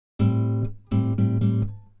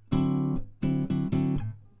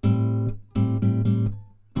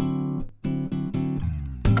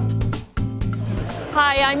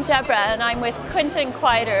Hi, I'm Debra and I'm with Quentin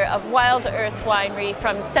Quider of Wild Earth Winery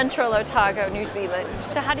from Central Otago, New Zealand.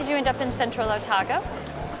 So how did you end up in Central Otago?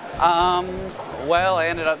 Well, I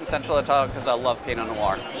ended up in Central Otago because I love Pinot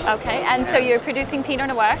Noir. Okay, and so you're producing Pinot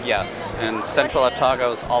Noir? Yes, and Central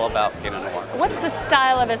Otago is all about Pinot Noir. What's the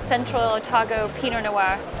style of a Central Otago Pinot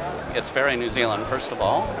Noir? It's very New Zealand, first of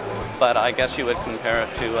all, but I guess you would compare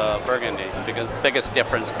it to Burgundy, because the biggest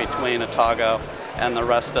difference between Otago and the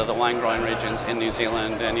rest of the wine growing regions in New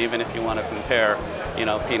Zealand, and even if you want to compare,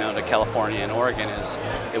 Pinot to California and Oregon, is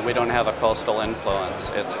we don't have a coastal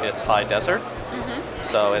influence. It's high desert,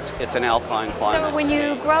 so it's an alpine climate. So when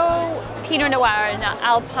you grow Pinot Noir in an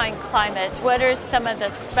alpine climate, what are some of the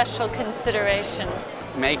special considerations?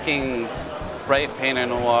 Making great Pinot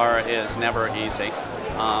Noir is never easy.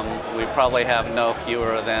 We probably have no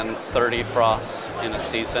fewer than 30 frosts in a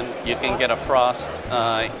season. You can get a frost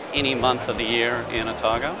any month of the year in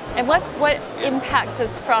Otago. And what impact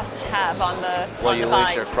does frost have on the Well, you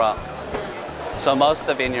lose your crop. So most of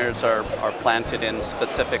the vineyards are planted in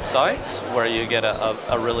specific sites where you get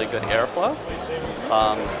a really good airflow,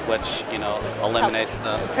 which eliminates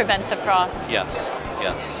prevent the frost. Yes,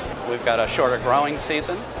 yes. We've got a shorter growing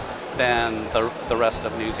season than the rest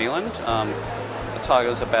of New Zealand.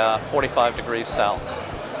 Otago is about 45 degrees south,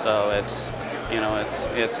 so it's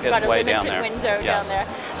way down there. Window down there.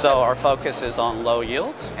 So our focus is on low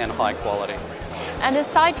yields and high quality. And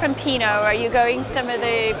aside from Pinot, are you growing some of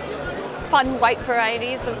the fun white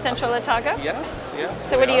varieties of Central Otago? Yes.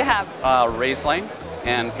 So what do you have? Reisling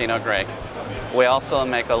and Pinot Gris. We also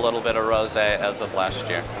make a little bit of rosé as of last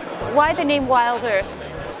year. Why the name Wild Earth?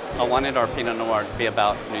 I wanted our Pinot Noir to be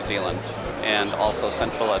about New Zealand and also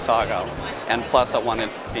Central Otago, and plus I wanted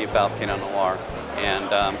it to be about Pinot Noir.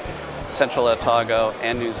 And Central Otago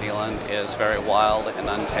and New Zealand is very wild and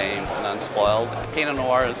untamed and unspoiled. Pinot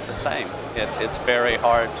Noir is the same. It's very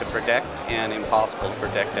hard to predict and impossible to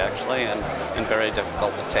predict actually, and very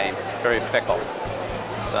difficult to tame. Very fickle.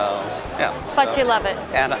 So yeah. But you love it.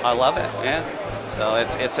 And I love it. Yeah. So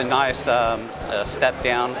it's a nice step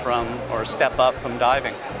down from or step up from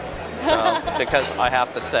diving. So, because I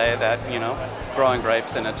have to say that, growing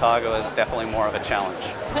grapes in Otago is definitely more of a challenge.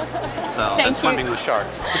 So, than swimming with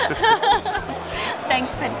sharks.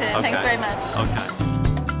 Thanks, Quentin. Okay. Thanks very much. Okay.